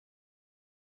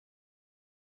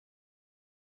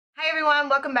Hi everyone,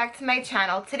 welcome back to my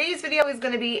channel. Today's video is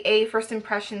going to be a first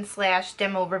impression slash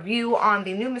demo review on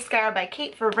the new mascara by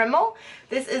Kate for Rimmel.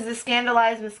 This is the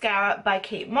Scandalized Mascara by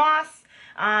Kate Moss.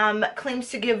 Claims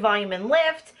to give volume and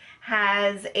lift,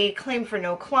 has a claim for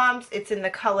no clumps. It's in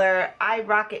the color I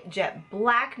Rocket Jet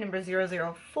Black, number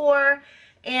 004,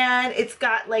 and it's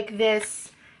got like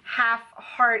this half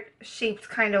heart shaped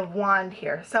kind of wand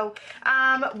here. So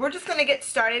we're just gonna get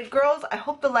started, girls. I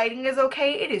hope the lighting is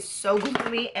okay. It is so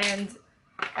gloomy, and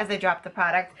as I drop the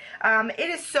product, it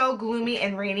is so gloomy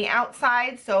and rainy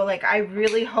outside, so like I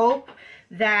really hope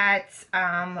that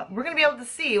we're gonna be able to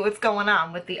see what's going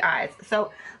on with the eyes.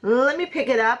 So let me pick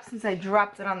it up since I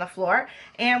dropped it on the floor.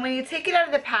 And when you take it out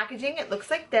of the packaging, it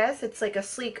looks like this. It's like a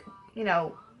sleek, you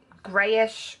know,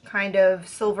 grayish kind of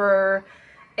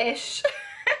silver-ish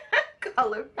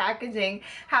color packaging.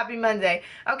 Happy Monday.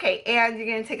 Okay, and you're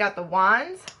going to take out the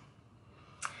wands,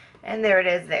 and there it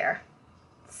is there.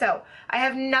 So I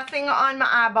have nothing on my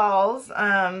eyeballs.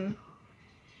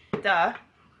 Duh.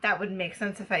 That would make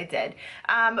sense if I did.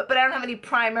 But I don't have any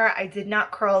primer. I did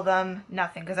not curl them.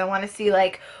 Nothing. Because I want to see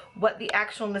like what the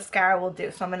actual mascara will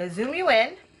do. So I'm going to zoom you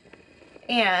in.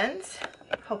 And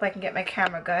hope I can get my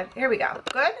camera good. Here we go.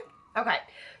 Good? Okay.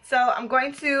 So I'm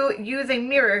going to use a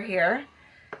mirror here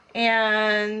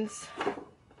and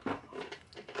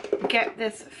get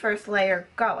this first layer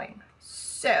going.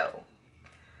 So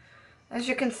as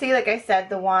you can see, like I said,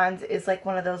 the wand is like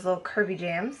one of those little curvy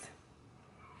jams.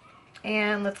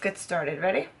 And let's get started.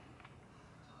 Ready?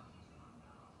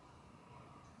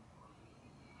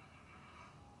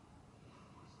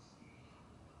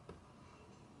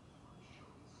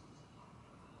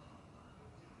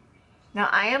 Now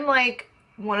I am like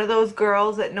one of those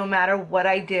girls that no matter what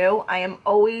I do, I am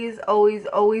always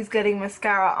getting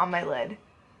mascara on my lid.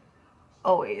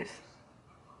 Always.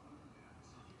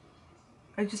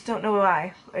 I just don't know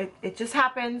why. It just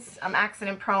happens. I'm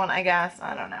accident prone, I guess.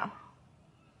 I don't know.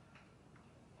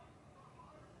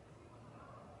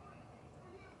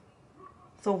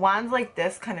 So wands like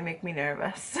this kind of make me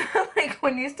nervous. Like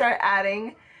when you start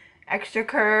adding extra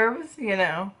curves, you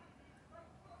know.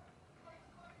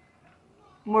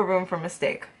 More room for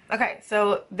mistake. Okay,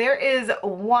 so there is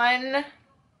one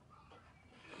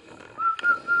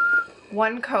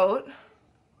coat.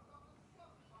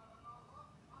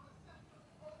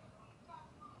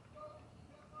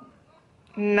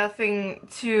 Nothing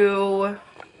too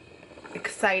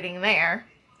exciting there.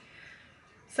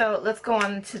 So let's go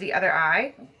on to the other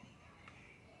eye.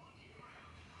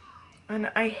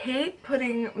 And I hate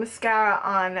putting mascara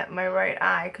on my right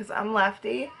eye because I'm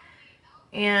lefty.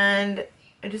 And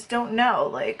I just don't know,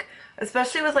 like,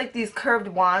 especially with like these curved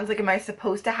wands, like am I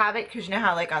supposed to have it? Because you know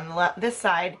how like on the this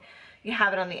side you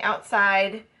have it on the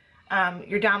outside,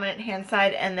 your dominant hand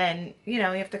side, and then you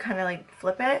know you have to kind of like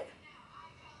flip it.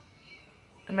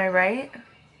 Am I right?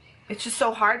 It's just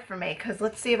so hard for me because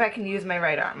let's see if I can use my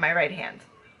right arm, my right hand.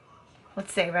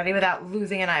 Let's see, ready, without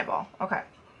losing an eyeball. Okay.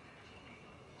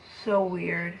 So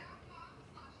weird.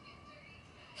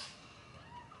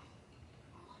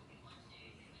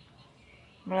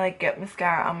 I'm gonna like get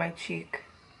mascara on my cheek.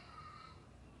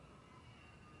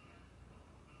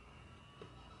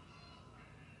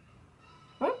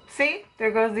 Oop, see?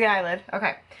 There goes the eyelid.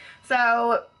 Okay.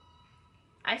 So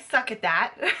I suck at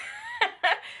that.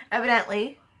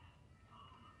 Evidently.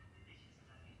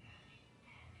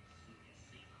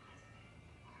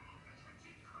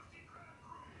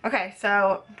 Okay,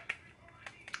 so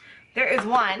there is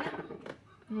one.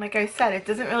 Like I said, it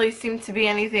doesn't really seem to be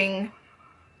anything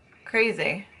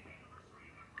crazy.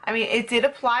 I mean, it did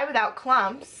apply without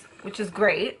clumps, which is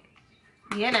great.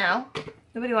 You know,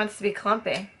 nobody wants to be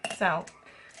clumpy. So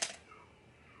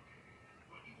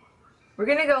we're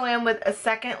gonna go in with a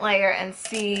second layer and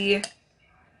see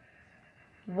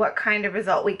what kind of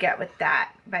result we get with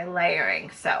that by layering.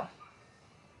 So,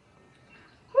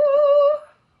 woo!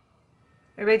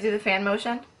 Everybody do the fan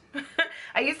motion.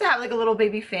 I used to have like a little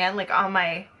baby fan like on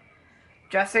my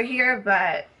dresser here,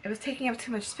 but it was taking up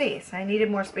too much space. I needed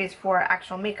more space for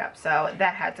actual makeup, so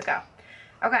that had to go.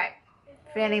 Okay,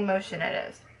 fanning motion it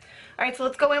is. Alright, so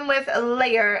let's go in with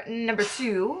layer number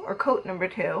 2, or coat number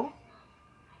 2.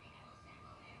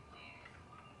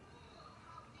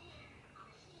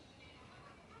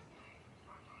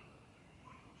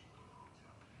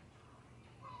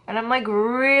 And I'm like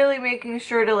really making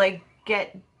sure to like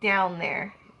get down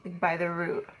there, like by the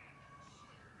root.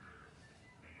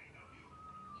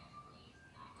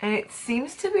 And it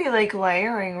seems to be like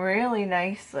layering really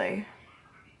nicely.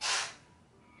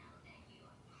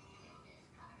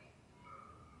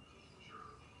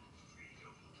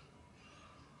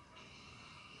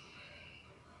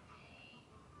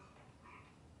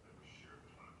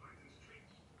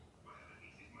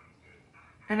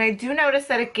 And I do notice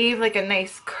that it gave like a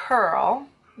nice curl.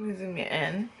 Let me zoom you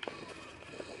in.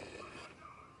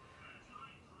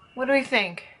 What do we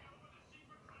think?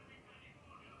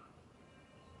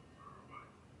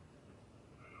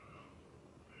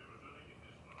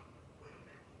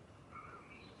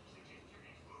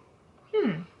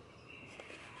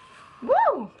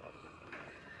 Woo!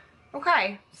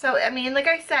 Okay, so I mean, like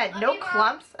I said, no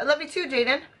clumps. I love you too,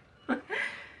 Jaden.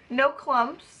 No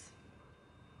clumps.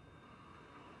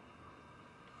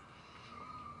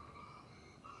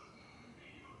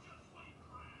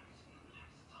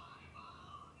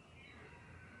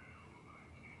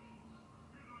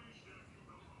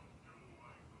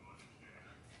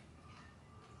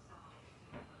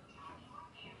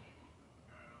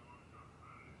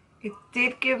 It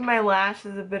did give my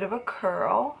lashes a bit of a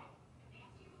curl.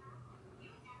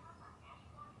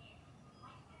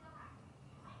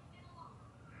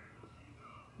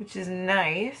 Which is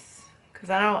nice,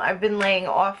 because I've been laying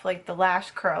off like the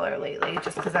lash curler lately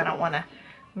just because I don't want to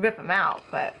rip them out,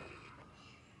 but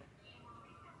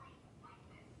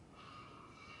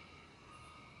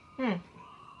I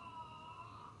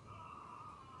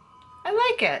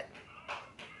like it.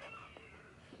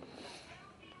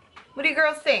 What do you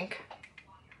girls think?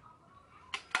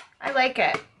 I like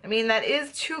it. I mean, that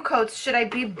is 2 coats. Should I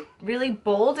be really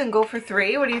bold and go for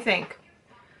 3? What do you think?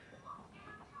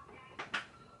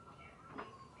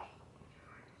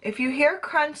 If you hear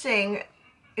crunching,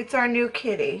 it's our new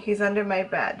kitty. He's under my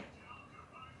bed.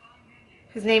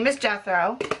 His name is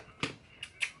Jethro.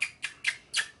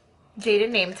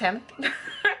 Jaden named him.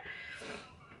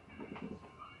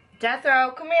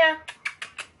 Jethro, come here.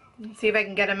 Let's see if I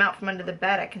can get him out from under the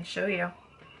bed. I can show you.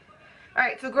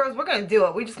 Alright, so girls, we're going to do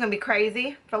it. We're just going to be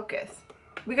crazy. Focus.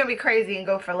 We're going to be crazy and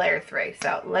go for layer 3.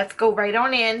 So let's go right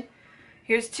on in.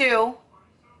 Here's 2.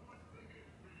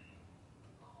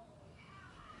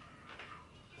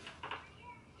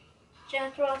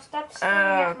 Jethro, stop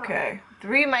staring. Okay.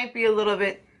 3 might be a little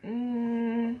bit...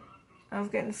 I was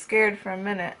getting scared for a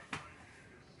minute.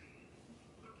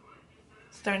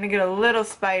 Starting to get a little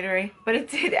spidery. But it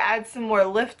did add some more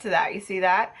lift to that. You see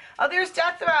that? Oh, there's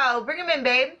Jethro. Bring him in,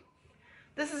 babe.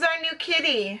 This is our new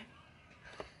kitty.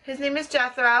 His name is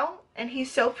Jethro. And he's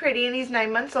so pretty. And he's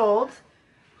 9 months old.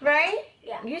 Right?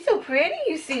 Yeah. You're so pretty.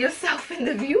 You see yourself in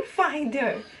the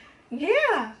viewfinder.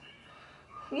 Yeah.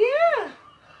 Yeah.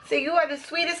 So you are the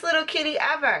sweetest little kitty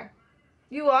ever.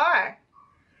 You are.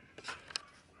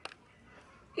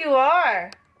 You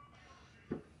are.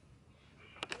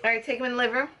 Alright, take him in the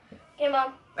living room. Okay,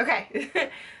 Mom. Okay.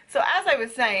 So as I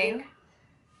was saying,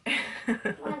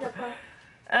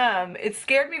 it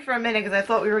scared me for a minute because I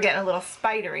thought we were getting a little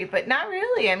spidery, but not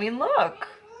really. I mean, look.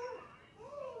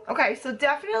 Okay, so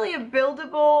definitely a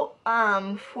buildable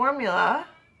formula.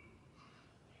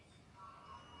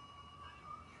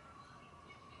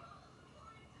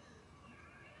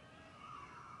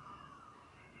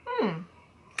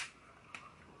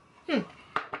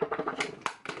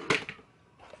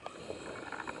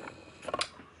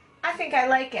 I think I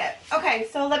like it. Okay,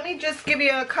 so let me just give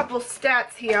you a couple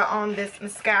stats here on this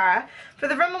mascara. For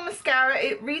the Rimmel mascara,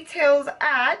 it retails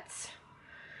at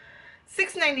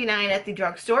 $6.99 at the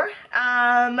drugstore.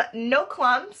 No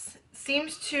clumps.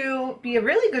 Seems to be a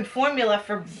really good formula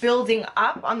for building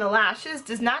up on the lashes.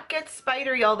 Does not get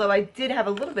spidery, although I did have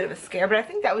a little bit of a scare, but I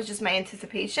think that was just my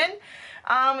anticipation.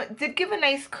 Did give a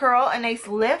nice curl, a nice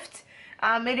lift.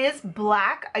 It is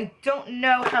black. I don't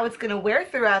know how it's going to wear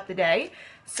throughout the day.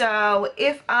 So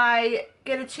if I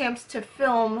get a chance to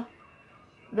film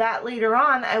that later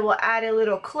on, I will add a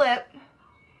little clip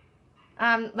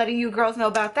letting you girls know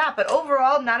about that. But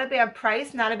overall, not a bad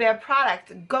price, not a bad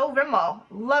product. Go Rimmel.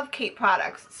 Love Kate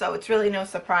products, so it's really no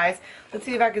surprise. Let's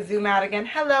see if I can zoom out again.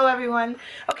 Hello, everyone.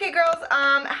 Okay, girls,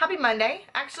 happy Monday.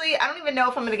 Actually, I don't even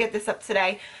know if I'm going to get this up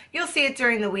today. You'll see it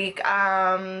during the week.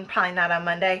 Probably not on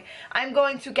Monday. I'm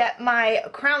going to get my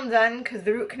crown done because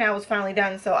the root canal was finally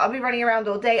done, so I'll be running around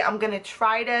all day. I'm going to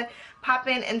try to pop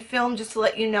in and film just to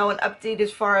let you know an update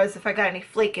as far as if I got any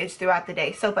flakage throughout the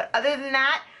day. So, but other than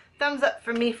that, thumbs up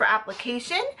for me for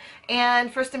application,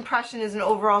 and first impression is an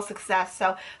overall success.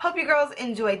 So hope you girls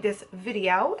enjoyed this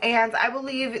video, and I will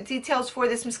leave details for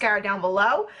this mascara down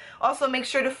below. Also make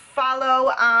sure to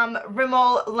follow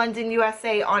Rimmel London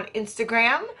USA on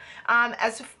Instagram,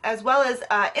 as well as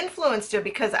Influenster,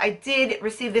 because I did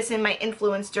receive this in my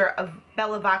Influencer of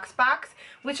Bella Vox box,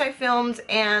 which I filmed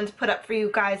and put up for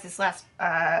you guys this last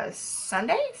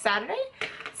Saturday.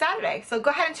 So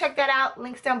go ahead and check that out.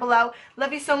 Links down below.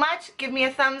 Love you so much. Give me a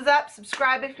thumbs up.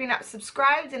 Subscribe if you're not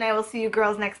subscribed, and I will see you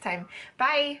girls next time.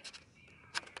 Bye.